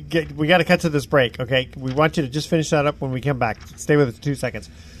on. Oh, we got to cut to this break, okay? We want you to just finish that up when we come back. Stay with us 2 seconds.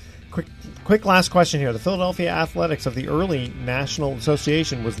 Quick last question here. The Philadelphia Athletics of the early National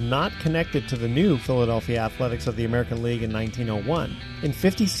Association was not connected to the new Philadelphia Athletics of the American League in 1901. In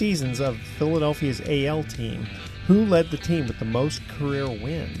 50 seasons of Philadelphia's AL team, who led the team with the most career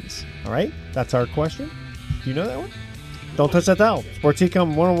wins? All right, that's our question. Do you know that one? Don't touch that dial. Sports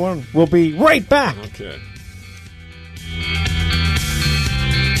Econ 101 will be right back. Okay.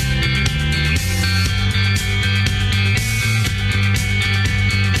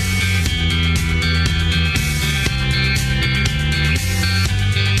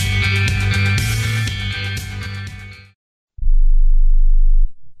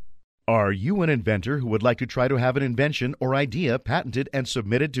 Are you an inventor who would like to try to have an invention or idea patented and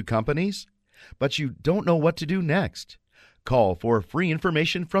submitted to companies, but you don't know what to do next? Call for free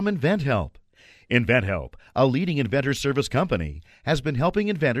information from InventHelp. InventHelp, a leading inventor service company, has been helping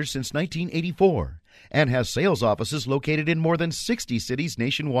inventors since 1984 and has sales offices located in more than 60 cities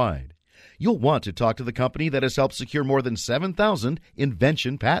nationwide. You'll want to talk to the company that has helped secure more than 7,000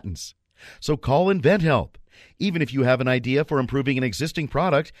 invention patents. So call InventHelp. Even if you have an idea for improving an existing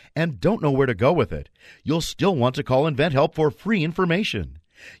product and don't know where to go with it, you'll still want to call InventHelp for free information.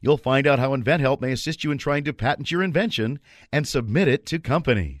 You'll find out how InventHelp may assist you in trying to patent your invention and submit it to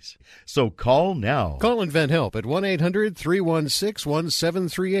companies. So call now. Call InventHelp at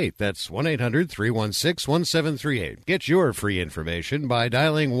 1-800-316-1738. That's 1-800-316-1738. Get your free information by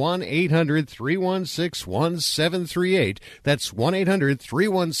dialing 1-800-316-1738. That's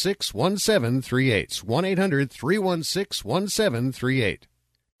 1-800-316-1738. 1-800-316-1738.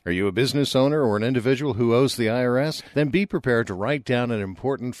 Are you a business owner or an individual who owes the IRS? Then be prepared to write down an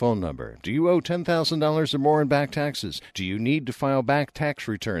important phone number. Do you owe $10,000 or more in back taxes? Do you need to file back tax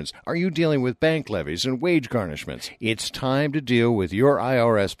returns? Are you dealing with bank levies and wage garnishments? It's time to deal with your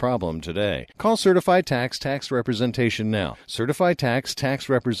IRS problem today. Call Certified Tax Representation now. Certified Tax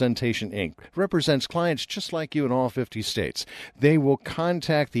Representation, Inc. represents clients just like you in all 50 states. They will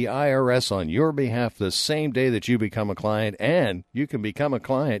contact the IRS on your behalf the same day that you become a client, and you can become a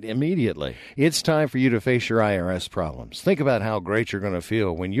client immediately. It's time for you to face your IRS problems. Think about how great you're going to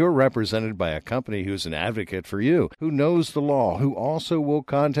feel when you're represented by a company who's an advocate for you, who knows the law, who also will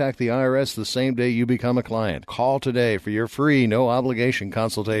contact the IRS the same day you become a client. Call today for your free, no-obligation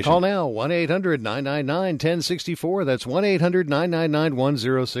consultation. Call now, 1-800-999-1064. That's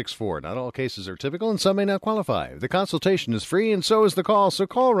 1-800-999-1064. Not all cases are typical, and some may not qualify. The consultation is free, and so is the call, so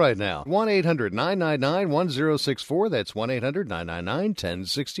call right now. 1-800-999-1064. That's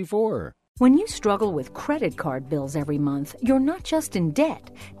 1-800-999-1064. When you struggle with credit card bills every month, you're not just in debt.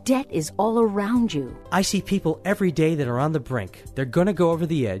 Debt is all around you. I see people every day that are on the brink. They're going to go over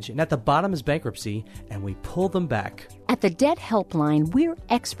the edge, and at the bottom is bankruptcy, and we pull them back. At the Debt Helpline, we're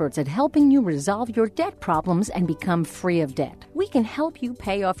experts at helping you resolve your debt problems and become free of debt. We can help you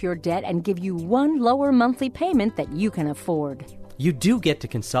pay off your debt and give you one lower monthly payment that you can afford. You do get to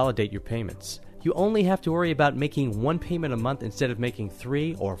consolidate your payments. You only have to worry about making one payment a month instead of making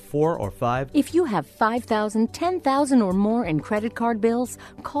 3 or 4 or 5. If you have $5,000, $10,000 or more in credit card bills,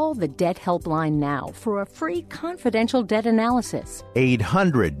 call the Debt Helpline now for a free confidential debt analysis.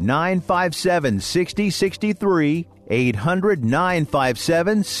 800-957-6063.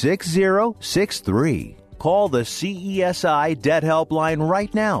 800-957-6063. Call the CESI Debt Helpline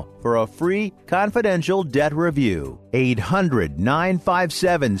right now for a free confidential debt review.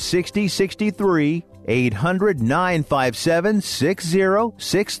 800-957-6063.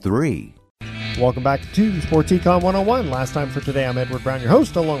 800-957-6063. Welcome back to Sports Econ 101. Last time for today, I'm Edward Brown, your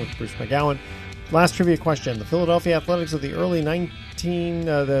host, along with Bruce McGowan. Last trivia question. The Philadelphia Athletics of the early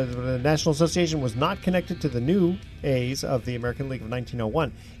the National Association was not connected to the new A's of the American League of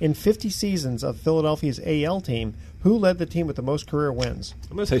 1901. In 50 seasons of Philadelphia's AL team, who led the team with the most career wins?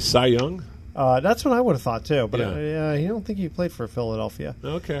 I'm going to say Cy Young. That's what I would have thought, too. But you don't think he played for Philadelphia.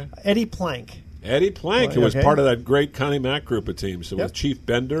 Okay. Eddie Plank. Eddie Plank, who was part of that great Connie Mack group of teams. So with Chief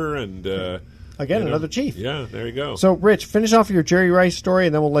Bender and... Again, another Chief. Yeah, there you go. So, Rich, finish off your Jerry Rice story,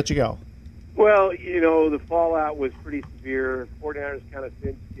 and then we'll let you go. Well, the fallout was pretty severe. 49ers kind of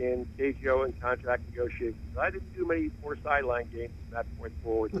thin-skinned. KGO and contract negotiations. I didn't do many more sideline games from that point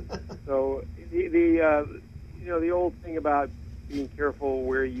forward. So the old thing about being careful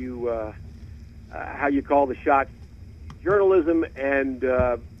where you how you call the shots, journalism and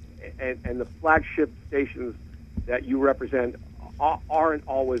the flagship stations that you represent aren't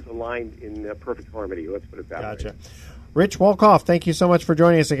always aligned in perfect harmony. Let's put it that way. Gotcha. Rich Wolkoff, thank you so much for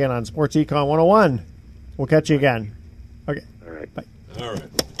joining us again on Sports Econ 101. We'll catch you again. Okay. All right. Bye. All right.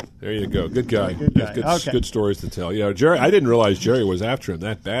 There you go. Good guy. Good guy. Good stories to tell. Yeah, Jerry. I didn't realize Jerry was after him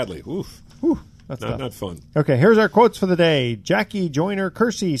that badly. Oof. That's not fun. Okay, here's our quotes for the day. Jackie Joyner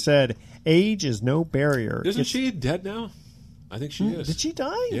Kersey said, "Age is no barrier." Isn't she dead now? I think she is. Did she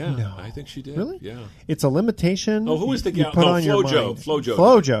die? Yeah, no. I think she did. Really? Yeah. It's a limitation. Oh, who was the gal? Flojo. Flojo.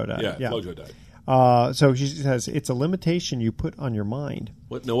 Flojo died. Yeah, Flojo died. So she says it's a limitation you put on your mind.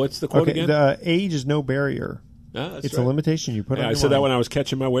 What? No, what's the quote again? The age is no barrier. That's it's right. a limitation you put on your mind. I said that when I was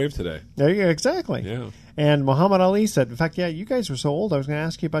catching my wave today. There you go. Exactly. Yeah. And Muhammad Ali said, in fact, you guys were so old, I was going to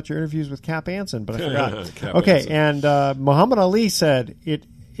ask you about your interviews with Cap Anson, but I forgot. Okay, Anson. And Muhammad Ali said, it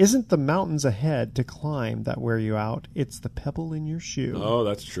isn't the mountains ahead to climb that wear you out. It's the pebble in your shoe. Oh,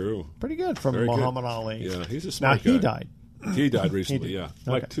 that's true. Pretty good from Very Muhammad good. Ali. Yeah, he's a smart guy. Now, he died. He died recently, He did. yeah.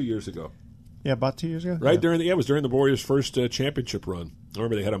 Okay. Like 2 years ago. Yeah, about 2 years ago? Right, yeah. it was during the Warriors' first championship run. I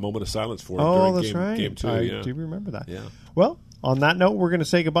remember they had a moment of silence for him Oh, during that's right. game 2. I do remember that. Yeah. Well, on that note, we're going to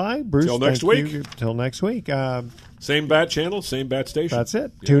say goodbye. Bruce, Till next week. Till next week. Same bat channel, same bat station. That's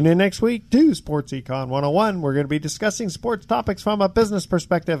it. Yeah. Tune in next week to Sports Econ 101. We're going to be discussing sports topics from a business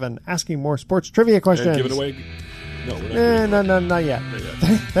perspective and asking more sports trivia questions. And giving away... No, we're not no, not yet.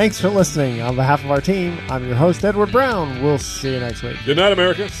 Thanks for listening. On behalf of our team, I'm your host, Edward Brown. We'll see you next week. Good night,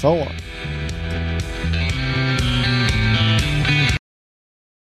 America. So long.